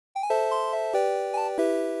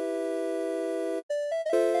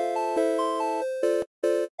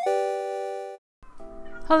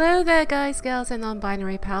Hello there guys, girls and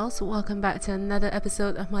non-binary pals, welcome back to another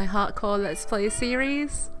episode of my hardcore let's play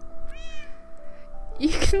series.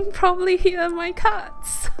 You can probably hear my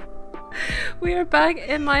cats. We are back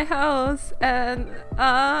in my house and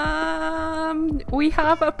we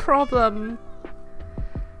have a problem.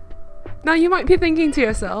 Now you might be thinking to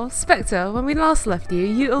yourself, Spectre, when we last left you,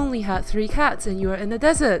 you only had 3 cats and you were in the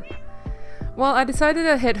desert. Well, I decided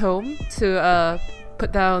to head home to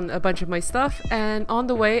put down a bunch of my stuff, and on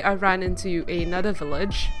the way I ran into another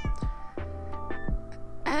village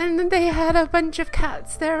and they had a bunch of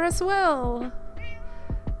cats there as well.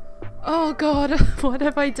 Oh god, what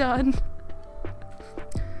have I done?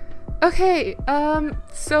 Okay,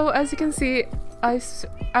 so as you can see, I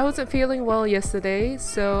wasn't feeling well yesterday,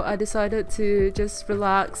 so I decided to just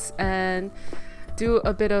relax and do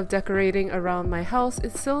a bit of decorating around my house.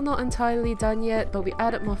 It's still not entirely done yet, but we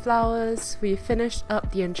added more flowers, we finished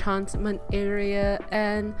up the enchantment area,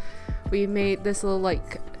 and we made this little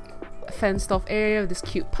like fenced off area with this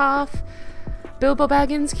cute path. Bilbo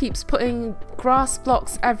Baggins keeps putting grass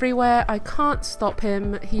blocks everywhere. I can't stop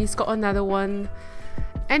him. He's got another one.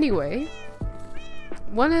 Anyway,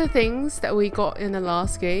 one of the things that we got in the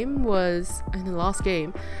last game was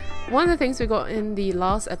one of the things we got in the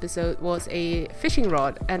last episode was a fishing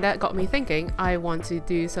rod, and that got me thinking I want to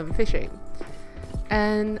do some fishing.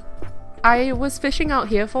 And I was fishing out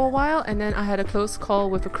here for a while, and then I had a close call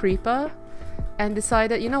with a creeper and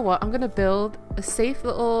decided, you know what, I'm gonna build a safe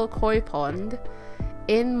little koi pond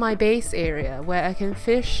in my base area where I can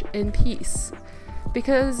fish in peace,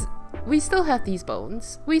 because we still have these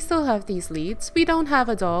bones, we still have these leads, we don't have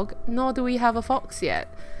a dog, nor do we have a fox yet,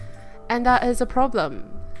 and that is a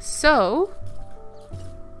problem. So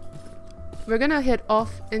we're gonna head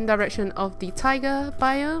off in direction of the taiga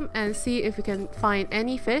biome and see if we can find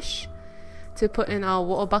any fish to put in our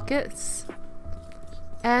water buckets,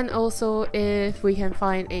 and also if we can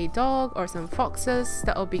find a dog or some foxes,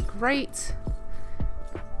 that would be great.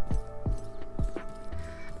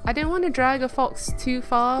 I didn't want to drag a fox too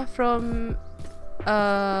far from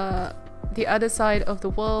the other side of the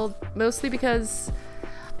world, mostly because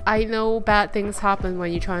I know bad things happen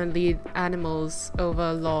when you try and lead animals over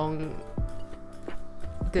a long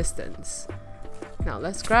distance. Now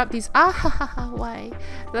let's grab these. Why?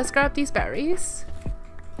 Let's grab these berries.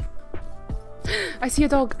 I see a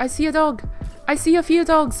dog! I see a dog! I see a few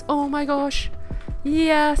dogs! Oh my gosh!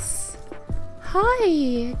 Yes!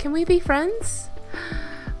 Hi! Can we be friends?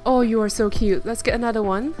 Oh, you are so cute. Let's get another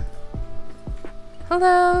one.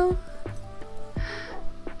 Hello!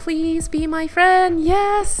 Please be my friend!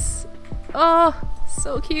 Yes! Oh,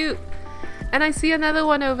 so cute! And I see another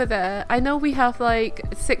one over there. I know we have like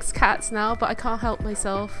 6 cats now, but I can't help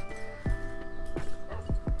myself.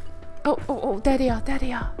 Oh, there they are, there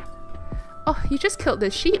they are. Oh, you just killed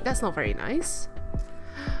this sheep. That's not very nice.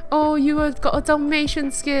 Oh, you have got a Dalmatian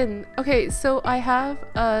skin. Okay, so I have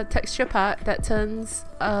a texture pack that turns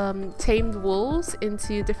tamed wolves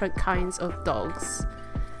into different kinds of dogs.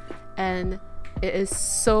 And it is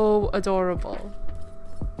so adorable.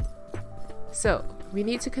 So, we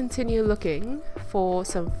need to continue looking for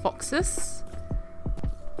some foxes.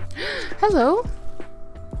 Hello!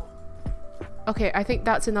 Okay, I think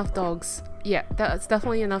that's enough dogs. Yeah, that's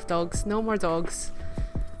definitely enough dogs. No more dogs.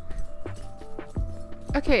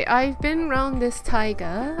 Okay, I've been around this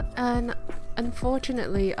taiga and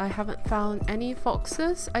unfortunately I haven't found any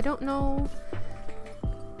foxes. I don't know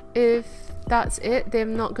if that's it. They're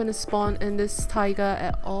not gonna spawn in this taiga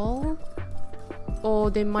at all,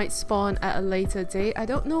 or they might spawn at a later date. I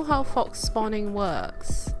don't know how fox spawning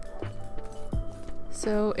works.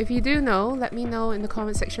 So if you do know, let me know in the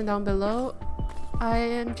comment section down below. I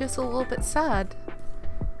am just a little bit sad,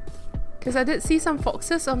 because I did see some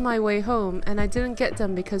foxes on my way home and I didn't get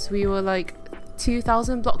them because we were like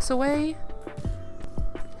 2,000 blocks away.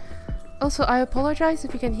 Also, I apologize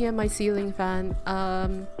if you can hear my ceiling fan.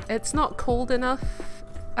 It's not cold enough.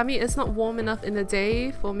 I mean, it's not warm enough in the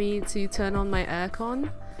day for me to turn on my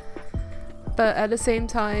aircon. But at the same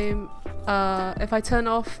time, if I turn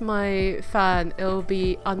off my fan, it'll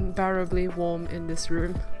be unbearably warm in this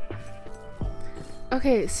room.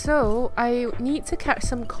 Okay, so I need to catch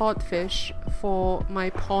some codfish for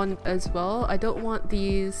my pond as well. I don't want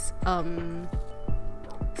these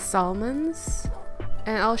salmons,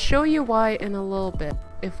 and I'll show you why in a little bit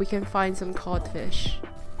if we can find some codfish.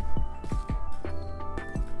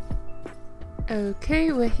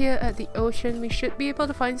 Okay, we're here at the ocean. We should be able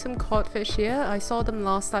to find some codfish here. I saw them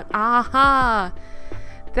last time. Aha!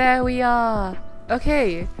 There we are!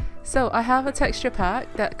 Okay, so I have a texture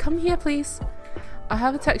pack that... Come here, please! I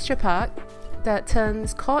have a texture pack that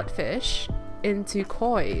turns codfish into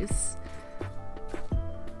kois.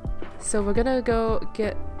 So we're gonna go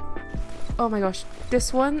get, oh my gosh,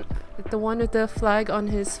 this one, the one with the flag on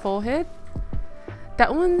his forehead.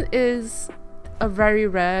 That one is a very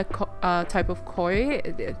rare type of koi.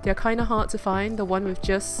 They're kind of hard to find. The one with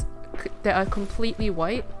just, that are completely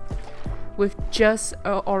white with just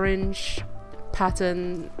a orange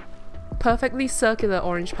pattern, perfectly circular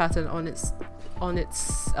orange pattern on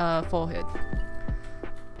its forehead.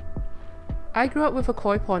 I grew up with a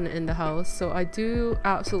koi pond in the house, so I do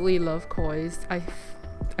absolutely love kois.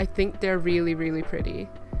 I think they're really, really pretty.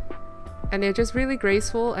 And they're just really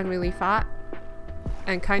graceful and really fat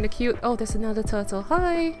and kind of cute. Oh, there's another turtle.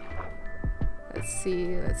 Hi! Let's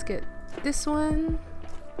see, let's get this one.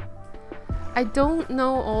 I don't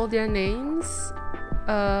know all their names,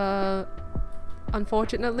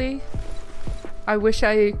 unfortunately. I wish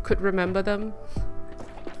I could remember them.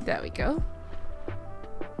 There we go.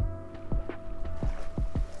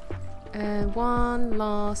 And one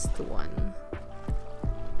last one.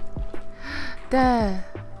 There!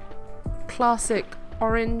 Classic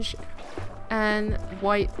orange and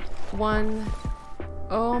white one.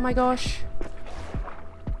 Oh my gosh.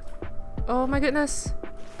 Oh my goodness.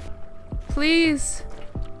 Please!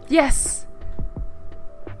 Yes!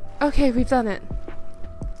 Okay, we've done it.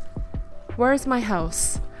 Where's my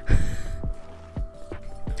house?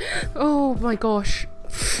 Oh my gosh.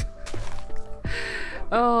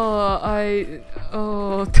 I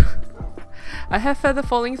have feather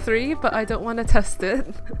falling 3, but I don't want to test it.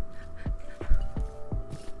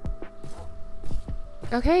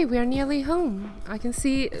 Okay, we are nearly home. I can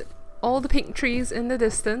see all the pink trees in the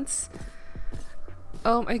distance.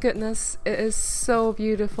 Oh my goodness, it is so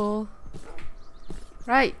beautiful.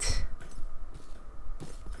 Right.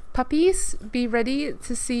 Puppies, be ready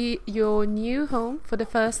to see your new home for the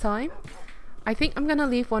first time. I think I'm gonna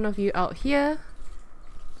leave one of you out here.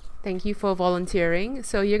 Thank you for volunteering.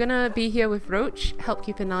 So you're gonna be here with Roach, help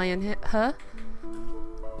keep an eye on her.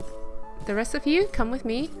 The rest of you, come with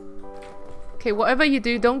me. Okay, whatever you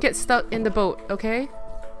do, don't get stuck in the boat, okay?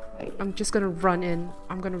 I'm just gonna run in.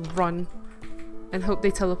 I'm gonna run and hope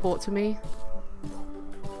they teleport to me.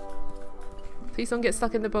 Please don't get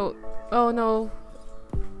stuck in the boat. Oh no.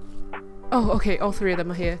 Oh, okay, all 3 of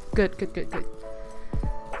them are here. Good, good, good, good.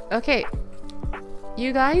 Okay.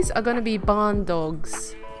 You guys are gonna be barn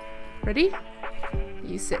dogs. Ready?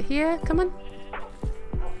 You sit here. Come on.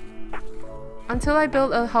 Until I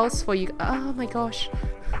build a house for you. Oh my gosh.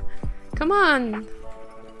 Come on.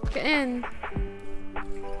 Get in.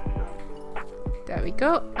 There we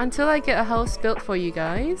go. Until I get a house built for you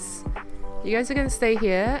guys. You guys are gonna stay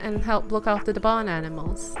here and help look after the barn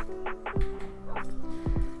animals.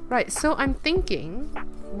 Right, so I'm thinking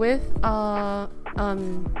with our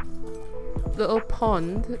little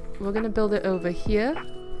pond, we're gonna build it over here.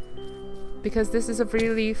 Because this is a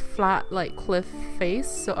really flat like cliff face,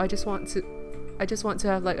 so I just want to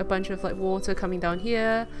have like a bunch of like water coming down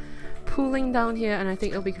here, pooling down here, and I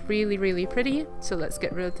think it'll be really, really pretty. So let's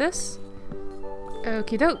get rid of this.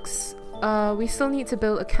 Okie dokes. We still need to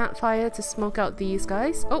build a campfire to smoke out these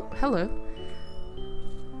guys. Oh, hello.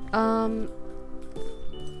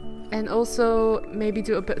 And also maybe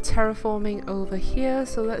do a bit of terraforming over here.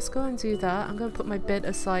 So let's go and do that. I'm gonna put my bed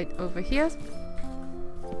aside over here.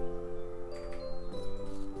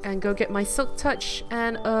 And go get my silk touch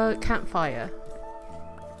and a campfire.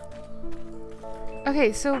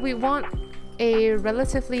 Okay, so we want a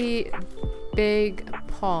relatively big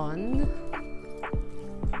pond.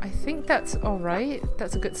 I think that's alright.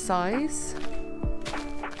 That's a good size.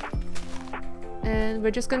 And we're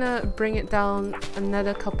just gonna bring it down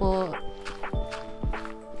another couple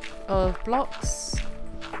of blocks.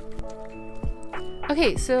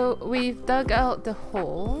 Okay, so we've dug out the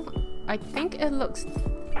hole. I think it looks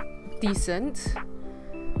decent.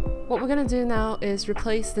 What we're gonna do now is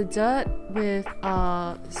replace the dirt with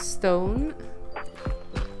stone.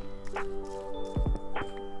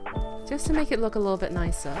 Just to make it look a little bit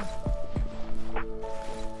nicer.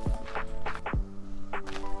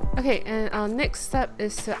 Okay, and our next step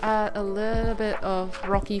is to add a little bit of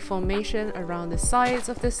rocky formation around the sides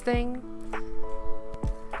of this thing.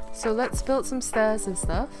 So let's build some stairs and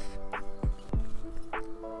stuff.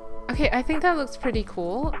 Okay, I think that looks pretty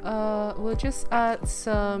cool. We'll just add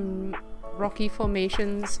some rocky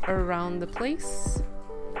formations around the place.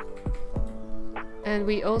 And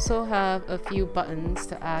we also have a few buttons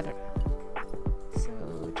to add.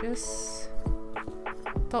 So just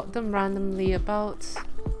dot them randomly about.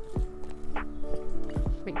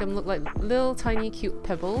 Make them look like little tiny cute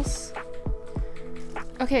pebbles.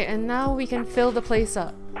 Okay, and now we can fill the place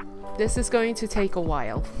up. This is going to take a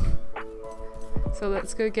while. So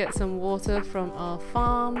let's go get some water from our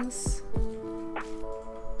farms.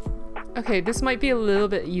 Okay, this might be a little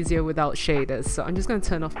bit easier without shaders, so I'm just gonna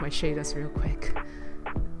turn off my shaders real quick.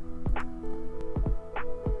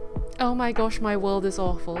 Oh my gosh, my world is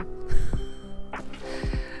awful.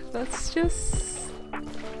 Let's just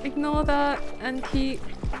ignore that and keep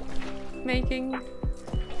making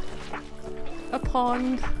a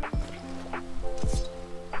pond.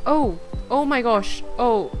 Oh! Oh my gosh!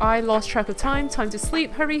 Oh, I lost track of time. Time to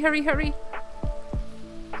sleep. Hurry, hurry, hurry!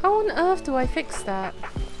 How on earth do I fix that?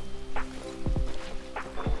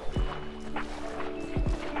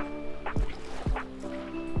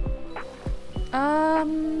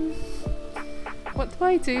 What do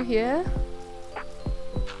I do here?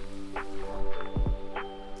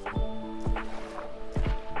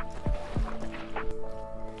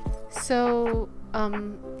 So,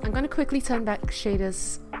 I'm gonna quickly turn back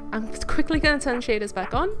shaders. I'm quickly gonna turn shaders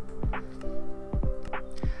back on.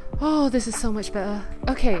 Oh, this is so much better.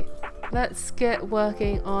 Okay, let's get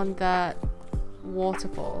working on that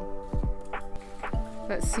waterfall.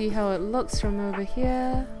 Let's see how it looks from over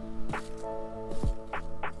here.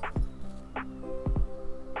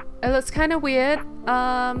 It looks kind of weird.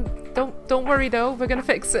 Don't worry though, we're gonna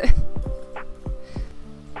fix it.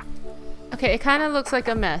 Okay, it kind of looks like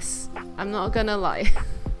a mess. I'm not gonna lie.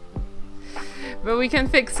 But we can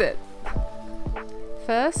fix it.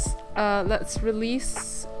 First, let's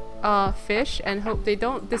release our fish and hope they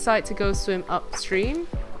don't decide to go swim upstream.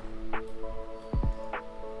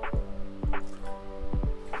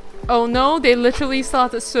 Oh no, they literally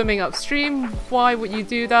started swimming upstream. Why would you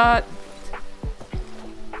do that?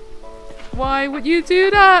 Why would you do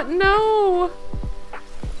that? No!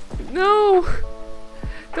 No!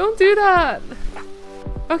 Don't do that!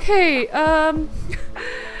 Okay,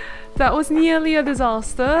 that was nearly a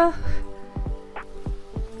disaster.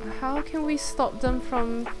 How can we stop them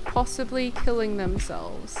from possibly killing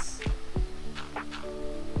themselves?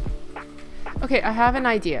 Okay, I have an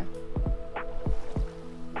idea.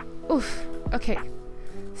 Oof, okay.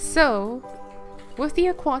 So, with the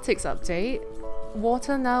aquatics update,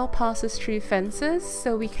 water now passes through fences,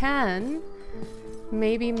 so we can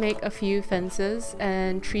maybe make a few fences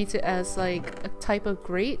and treat it as like a type of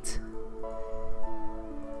grate.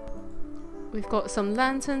 We've got some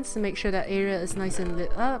lanterns to make sure that area is nice and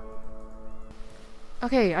lit up.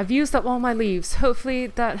 Okay, I've used up all my leaves. Hopefully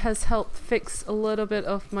that has helped fix a little bit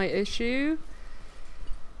of my issue.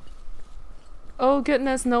 Oh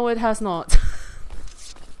goodness, no it has not.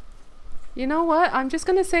 You know what? I'm just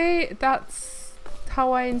gonna say that's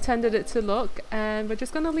how I intended it to look, and we're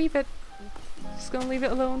just gonna leave it. Just gonna leave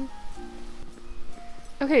it alone.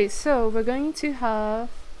 Okay, so we're going to have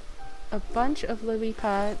a bunch of lily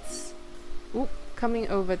pads coming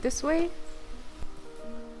over this way.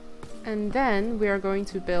 And then we are going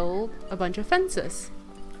to build a bunch of fences.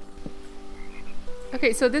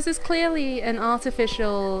 Okay, so this is clearly an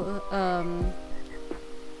artificial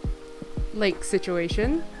lake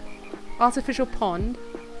situation. Artificial pond.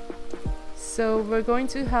 So we're going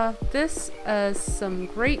to have this as some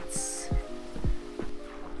grates.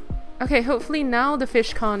 Okay, hopefully now the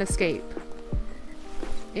fish can't escape.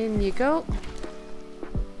 In you go.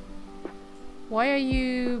 Why are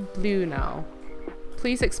you blue now?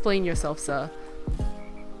 Please explain yourself, sir.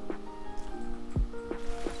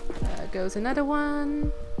 There goes another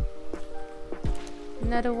one.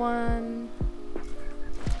 Another one.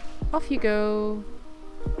 Off you go.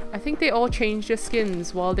 I think they all changed their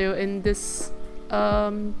skins while they were in this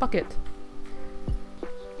bucket.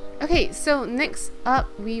 Okay, so next up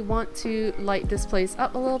we want to light this place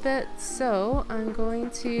up a little bit. So I'm going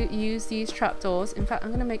to use these trapdoors. In fact, I'm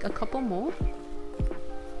going to make a couple more.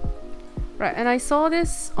 Right, and I saw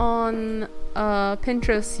this on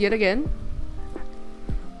Pinterest yet again.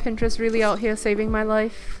 Pinterest really out here saving my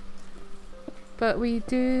life. But we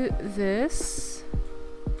do this.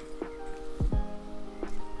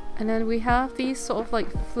 And then we have these sort of like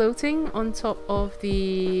floating on top of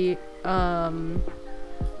the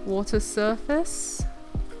water surface.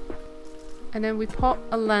 And then we pop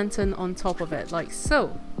a lantern on top of it, like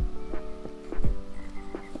so.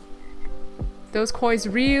 Those coins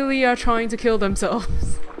really are trying to kill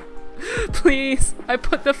themselves. Please, I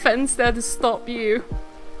put the fence there to stop you.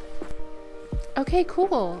 Okay,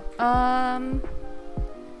 cool.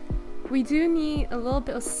 We do need a little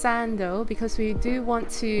bit of sand though, because we do want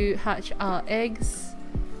to hatch our eggs.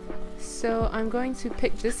 So I'm going to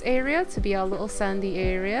pick this area to be our little sandy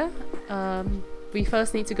area. We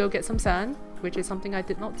first need to go get some sand, which is something I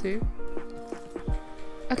did not do.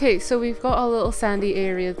 Okay, so we've got our little sandy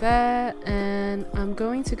area there, and I'm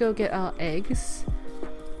going to go get our eggs.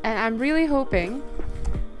 And I'm really hoping,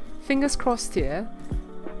 fingers crossed here,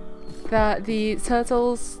 that the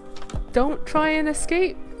turtles don't try and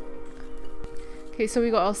escape. Okay, so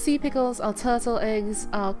we got our sea pickles, our turtle eggs,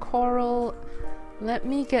 our coral. Let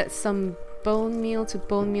me get some bone meal to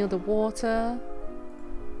bone meal the water.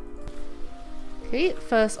 Okay,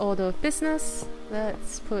 first order of business.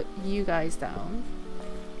 Let's put you guys down.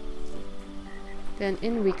 Then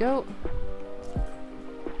in we go.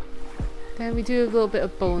 Then we do a little bit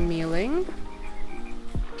of bone mealing,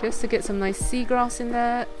 just to get some nice seagrass in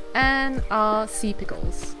there, and our sea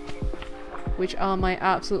pickles, which are my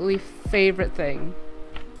absolutely favorite thing.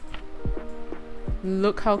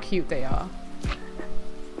 Look how cute they are.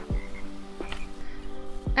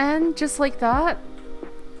 And just like that,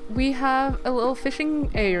 we have a little fishing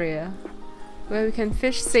area where we can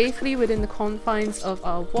fish safely within the confines of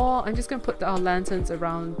our wall. I'm just going to put our lanterns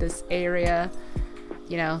around this area,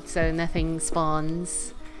 you know, so nothing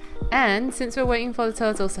spawns. And since we're waiting for the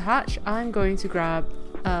turtles to hatch, I'm going to grab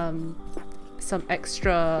some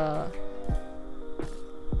extra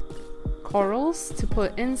corals to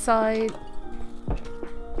put inside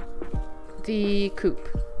the coop.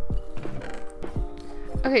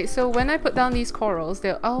 Okay, so when I put down these corals,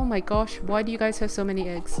 they're— oh my gosh, why do you guys have so many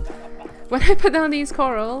eggs? When I put down these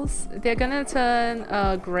corals, they're gonna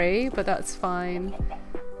turn grey, but that's fine.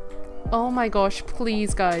 Oh my gosh,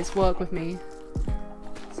 please guys, work with me.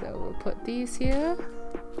 So we'll put these here.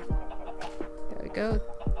 There we go.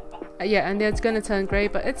 Yeah, and it's gonna turn grey,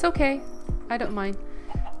 but it's okay. I don't mind.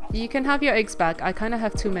 You can have your eggs back. I kind of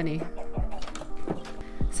have too many.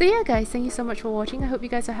 So yeah guys, thank you so much for watching. I hope you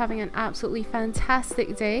guys are having an absolutely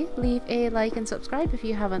fantastic day. Leave a like and subscribe if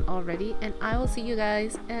you haven't already, and I will see you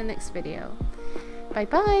guys in the next video. Bye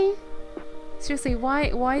bye! Seriously,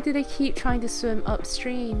 why do they keep trying to swim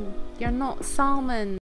upstream? You're not salmon!